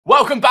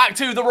Welcome back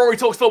to the Rory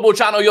Talks Football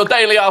channel, your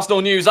daily Arsenal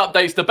news,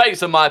 updates,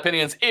 debates, and my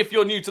opinions. If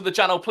you're new to the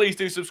channel, please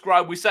do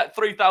subscribe. We set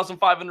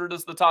 3,500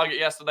 as the target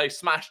yesterday,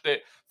 smashed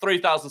it.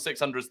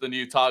 3,600 is the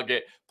new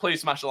target.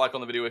 Please smash a like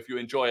on the video if you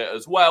enjoy it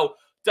as well.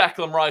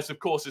 Declan Rice, of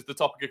course, is the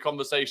topic of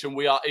conversation.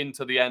 We are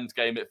into the end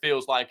game. It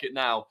feels like it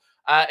now.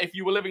 If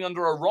you were living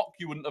under a rock,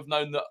 you wouldn't have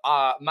known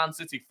that Man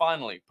City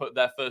finally put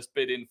their first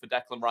bid in for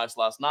Declan Rice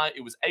last night.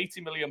 It was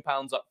 £80 million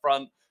up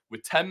front,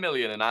 with 10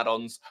 million in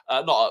add-ons,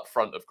 not up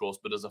front, of course,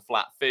 but as a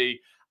flat fee.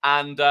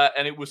 And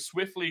it was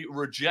swiftly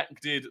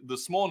rejected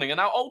this morning. And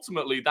now,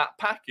 ultimately, that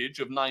package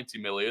of 90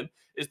 million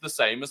is the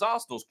same as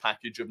Arsenal's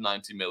package of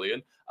 90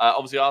 million.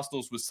 Obviously,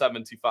 Arsenal's was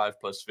 75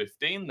 plus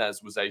 15.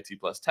 Theirs was 80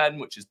 plus 10,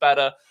 which is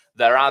better.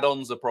 Their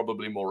add-ons are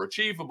probably more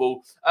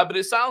achievable. But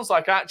it sounds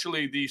like,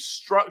 actually, the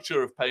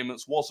structure of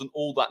payments wasn't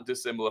all that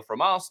dissimilar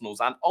from Arsenal's.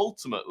 And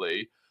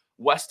ultimately,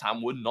 West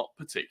Ham were not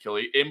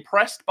particularly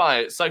impressed by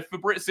it. So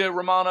Fabrizio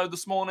Romano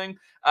this morning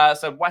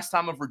said West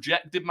Ham have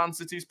rejected Man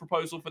City's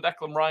proposal for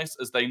Declan Rice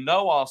as they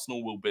know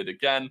Arsenal will bid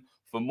again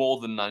for more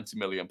than £90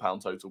 million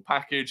total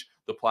package.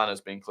 The plan has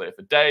been clear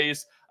for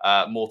days.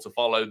 More to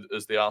follow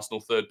as the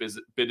Arsenal third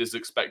bid is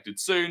expected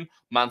soon.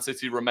 Man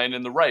City remain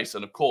in the race.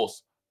 And of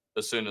course,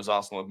 as soon as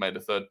Arsenal have made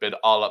a third bid,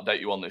 I'll update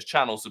you on this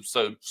channel.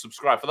 So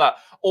subscribe for that.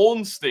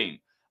 Ornstein.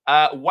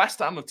 West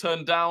Ham have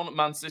turned down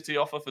Man City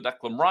offer for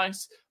Declan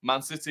Rice.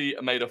 Man City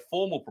made a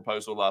formal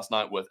proposal last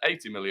night worth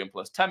 80 million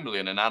plus 10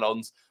 million in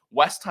add-ons.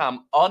 West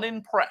Ham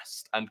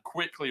unimpressed and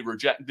quickly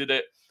rejected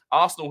it.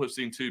 Arsenal have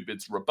seen two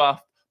bids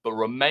rebuffed, but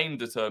remain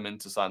determined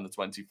to sign the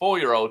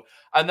 24-year-old.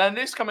 And then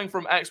this coming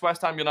from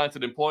ex-West Ham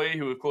United employee,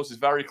 who of course is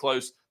very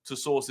close to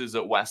sources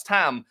at West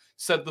Ham,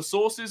 said the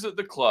sources at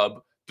the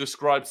club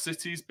described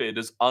City's bid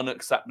as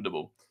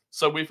unacceptable.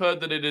 So we've heard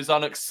that it is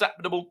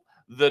unacceptable,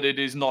 that it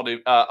is not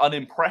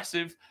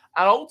unimpressive.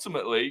 And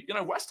ultimately, you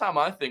know, West Ham,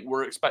 I think,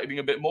 were expecting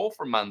a bit more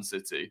from Man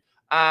City.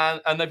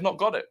 And they've not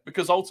got it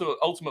because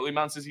ultimately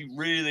Man City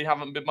really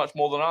haven't been much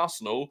more than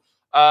Arsenal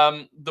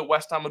that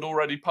West Ham had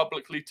already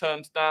publicly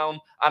turned down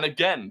and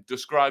again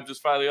described as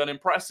fairly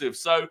unimpressive.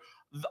 So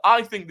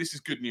I think this is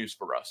good news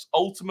for us.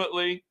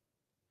 Ultimately,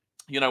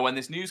 you know, when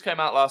this news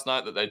came out last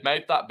night that they'd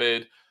made that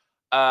bid,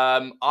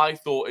 I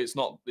thought it's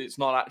not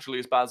actually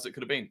as bad as it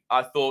could have been.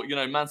 I thought, you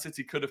know, Man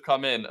City could have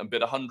come in and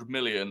bid 100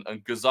 million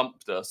and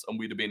gazumped us and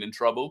we'd have been in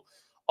trouble.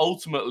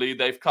 Ultimately,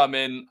 they've come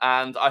in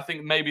and I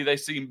think maybe they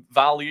see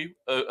value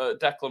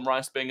Declan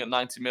Rice being at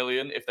 90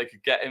 million. If they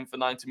could get him for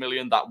 90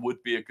 million, that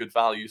would be a good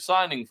value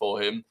signing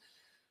for him.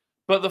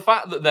 But the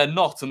fact that they're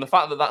not, and the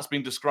fact that that's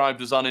been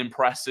described as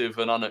unimpressive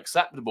and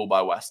unacceptable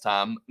by West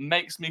Ham,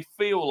 makes me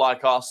feel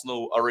like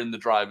Arsenal are in the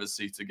driver's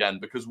seat again,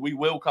 because we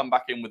will come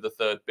back in with the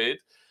third bid.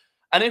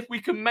 And if we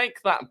can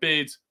make that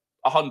bid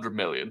 100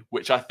 million,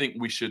 which I think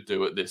we should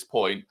do at this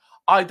point,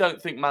 I don't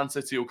think Man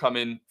City will come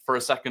in for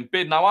a second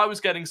bid. Now, I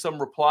was getting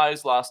some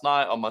replies last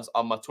night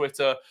on my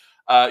Twitter,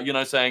 you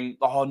know, saying,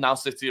 oh, now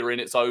City are in,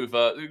 it's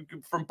over.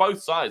 From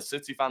both sides,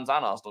 City fans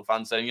and Arsenal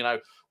fans saying, you know,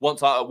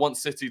 once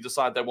City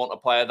decide they want a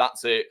player,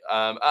 that's it.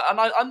 And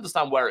I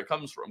understand where it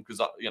comes from because,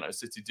 you know,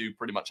 City do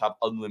pretty much have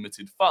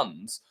unlimited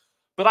funds.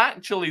 But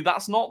actually,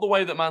 that's not the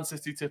way that Man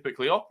City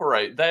typically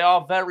operate. They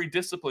are very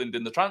disciplined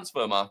in the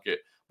transfer market.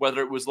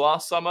 Whether it was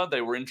last summer,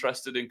 they were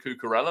interested in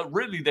Cucurella.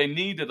 Really, they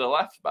needed a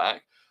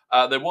left-back.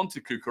 They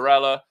wanted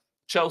Cucurella.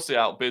 Chelsea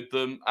outbid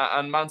them,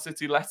 and Man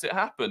City let it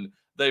happen.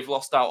 They've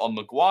lost out on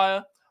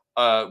Maguire,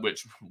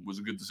 which was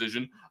a good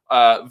decision.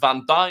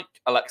 Van Dijk,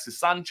 Alexis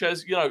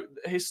Sanchez. You know,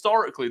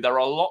 historically, there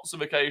are lots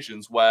of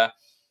occasions where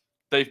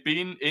they've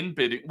been in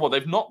bidding. Well,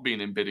 they've not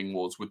been in bidding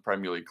wars with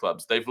Premier League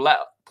clubs. They've let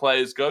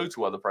players go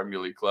to other Premier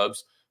League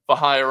clubs for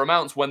higher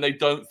amounts when they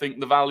don't think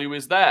the value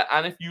is there.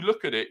 And if you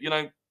look at it, you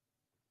know,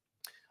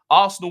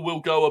 Arsenal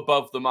will go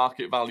above the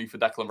market value for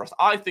Declan Rice.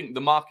 I think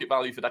the market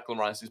value for Declan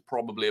Rice is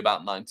probably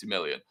about 90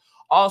 million.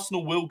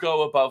 Arsenal will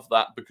go above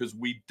that because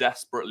we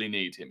desperately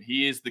need him.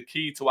 He is the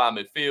key to our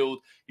midfield.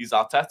 He's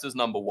Arteta's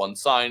 #1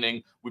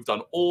 signing. We've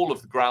done all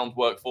of the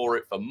groundwork for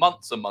it for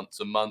months and months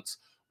and months.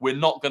 We're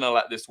not going to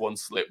let this one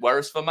slip.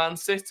 Whereas for Man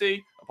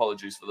City,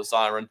 apologies for the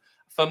siren,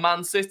 for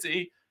Man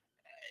City,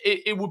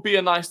 it would be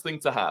a nice thing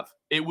to have.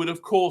 It would,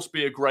 of course,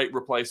 be a great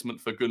replacement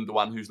for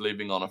Gundogan, who's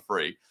leaving on a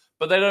free.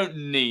 But they don't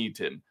need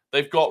him.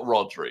 They've got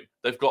Rodri.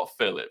 They've got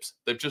Phillips.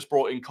 They've just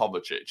brought in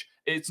Kovacic.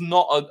 It's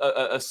not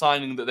a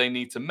signing that they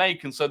need to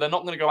make, and so they're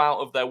not going to go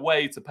out of their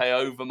way to pay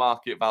over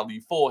market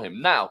value for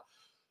him. Now,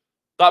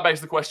 that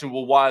begs the question,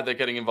 well, why are they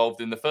getting involved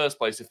in the first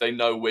place if they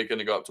know we're going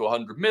to go up to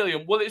 100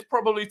 million? Well, it's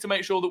probably to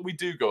make sure that we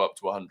do go up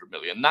to 100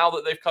 million. Now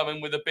that they've come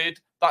in with a bid,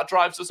 that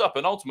drives us up.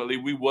 And ultimately,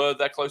 we were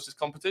their closest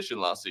competition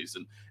last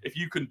season. If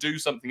you can do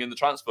something in the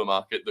transfer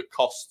market that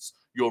costs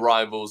your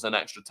rivals an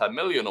extra 10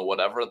 million or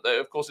whatever,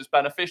 of course, it's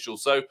beneficial.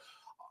 So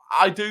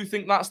I do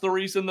think that's the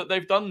reason that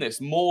they've done this,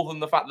 more than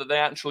the fact that they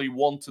actually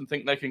want and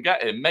think they can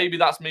get him. Maybe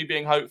that's me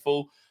being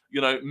hopeful.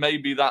 You know,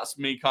 maybe that's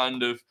me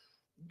kind of,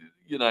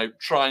 you know,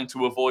 trying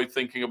to avoid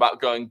thinking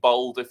about going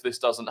bold if this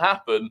doesn't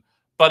happen,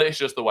 but it's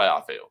just the way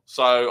I feel.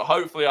 So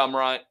hopefully I'm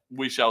right.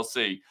 We shall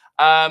see.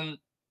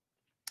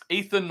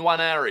 Ethan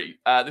Nwaneri.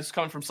 This is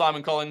coming from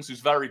Simon Collins, who's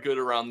very good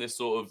around this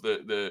sort of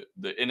the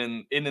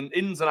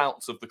ins and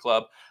outs of the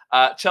club.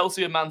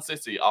 Chelsea and Man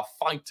City are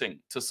fighting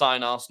to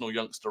sign Arsenal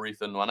youngster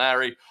Ethan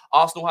Nwaneri.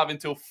 Arsenal have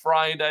until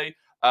Friday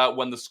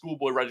when the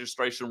schoolboy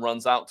registration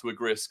runs out to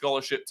agree a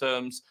scholarship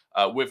terms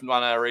with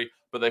Nwaneri,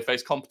 but they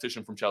face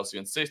competition from Chelsea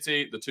and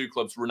City, the two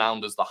clubs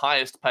renowned as the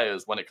highest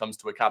payers when it comes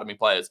to academy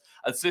players.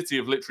 And City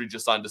have literally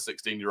just signed a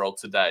 16-year-old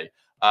today.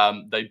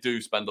 They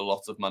do spend a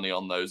lot of money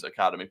on those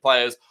academy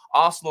players.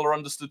 Arsenal are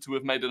understood to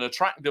have made an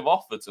attractive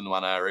offer to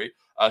Nwaneri,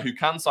 who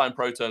can sign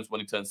pro terms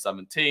when he turns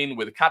 17,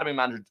 with academy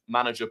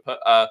manager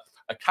Per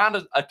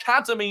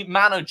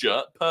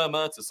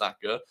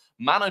Mertesacker,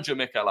 manager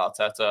Mikel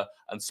Arteta,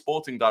 and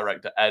sporting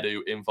director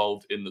Edu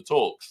involved in the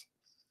talks.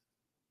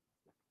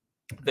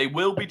 They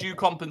will be due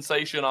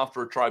compensation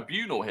after a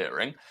tribunal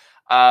hearing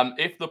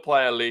if the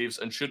player leaves,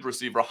 and should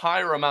receive a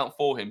higher amount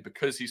for him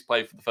because he's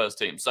played for the first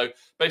team. So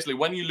basically,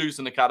 when you lose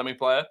an academy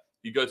player,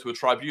 you go to a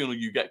tribunal,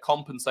 you get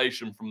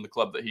compensation from the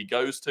club that he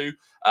goes to.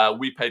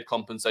 We paid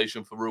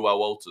compensation for Ruel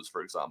Walters,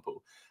 for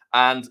example.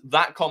 And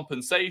that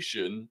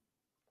compensation,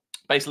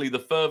 basically, the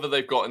further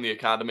they've got in the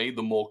academy,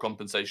 the more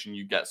compensation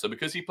you get. So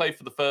because he played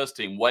for the first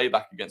team way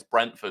back against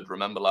Brentford,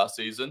 remember last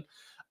season,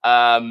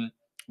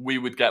 we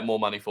would get more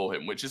money for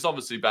him, which is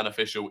obviously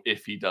beneficial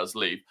if he does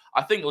leave.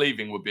 I think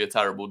leaving would be a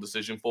terrible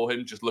decision for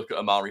him. Just look at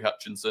Amari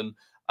Hutchinson.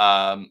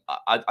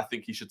 I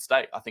think he should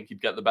stay. I think he'd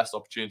get the best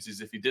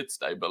opportunities if he did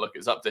stay. But look,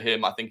 it's up to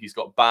him. I think he's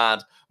got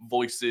bad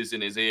voices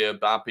in his ear,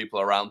 bad people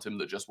around him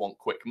that just want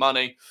quick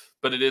money.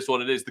 But it is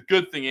what it is. The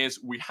good thing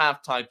is we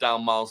have tied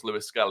down Miles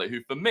Lewis-Skelly,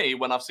 who for me,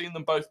 when I've seen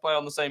them both play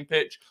on the same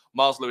pitch,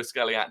 Miles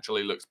Lewis-Skelly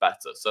actually looks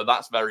better. So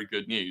that's very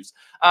good news.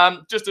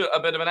 Just a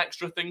bit of an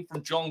extra thing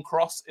from John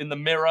Cross in the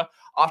Mirror.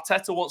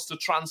 Arteta wants to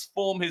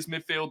transform his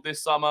midfield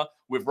this summer,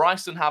 with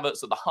Rice and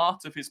Havertz at the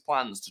heart of his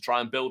plans to try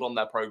and build on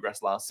their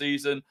progress last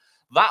season.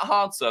 That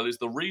hard sell is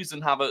the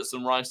reason Havertz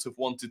and Rice have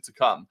wanted to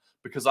come,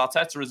 because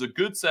Arteta is a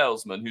good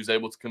salesman who's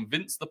able to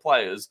convince the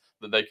players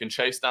that they can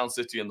chase down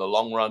City in the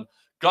long run.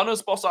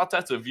 Gunners boss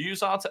Arteta views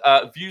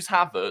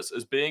Havertz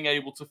as being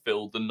able to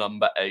fill the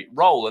number 8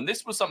 role. And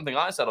this was something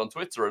I said on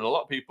Twitter, and a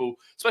lot of people,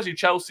 especially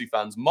Chelsea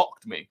fans,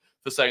 mocked me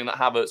for saying that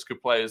Havertz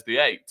could play as the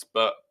 8.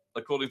 But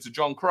according to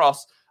John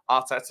Cross,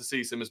 Arteta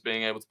sees him as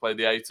being able to play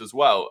the 8 as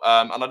well.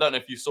 And I don't know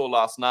if you saw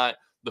last night,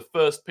 the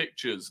first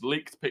pictures,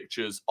 leaked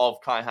pictures of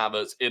Kai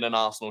Havertz in an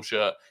Arsenal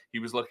shirt. He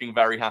was looking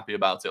very happy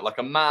about it, like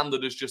a man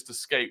that has just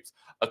escaped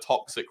a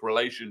toxic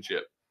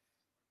relationship.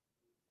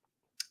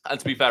 And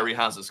to be fair, he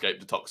has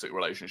escaped a toxic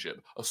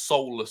relationship, a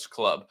soulless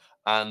club.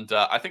 And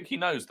I think he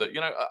knows that,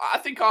 I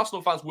think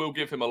Arsenal fans will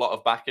give him a lot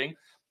of backing.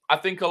 I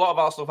think a lot of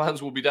Arsenal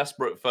fans will be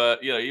desperate for,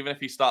 even if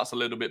he starts a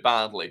little bit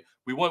badly,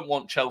 we won't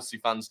want Chelsea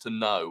fans to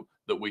know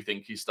that we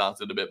think he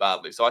started a bit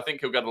badly. So I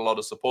think he'll get a lot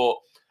of support.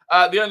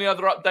 The only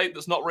other update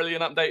that's not really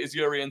an update is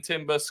Jurrien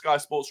Timber. Sky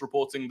Sports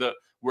reporting that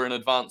we're in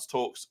advanced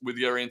talks with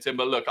Jurrien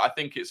Timber. Look, I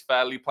think it's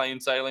fairly plain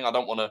sailing. I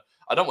don't want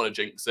to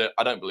jinx it.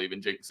 I don't believe in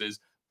jinxes,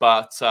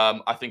 but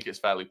I think it's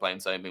fairly plain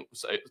sailing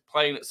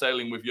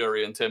with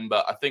Jurrien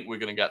Timber. I think we're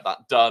going to get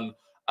that done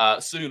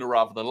sooner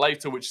rather than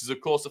later, which is, of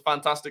course, a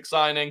fantastic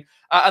signing.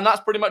 And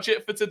that's pretty much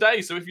it for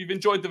today. So if you've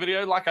enjoyed the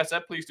video, like I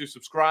said, please do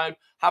subscribe.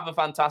 Have a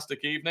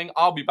fantastic evening.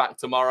 I'll be back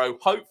tomorrow,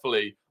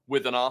 hopefully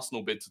with an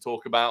Arsenal bid to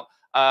talk about.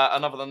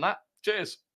 And other than that, cheers.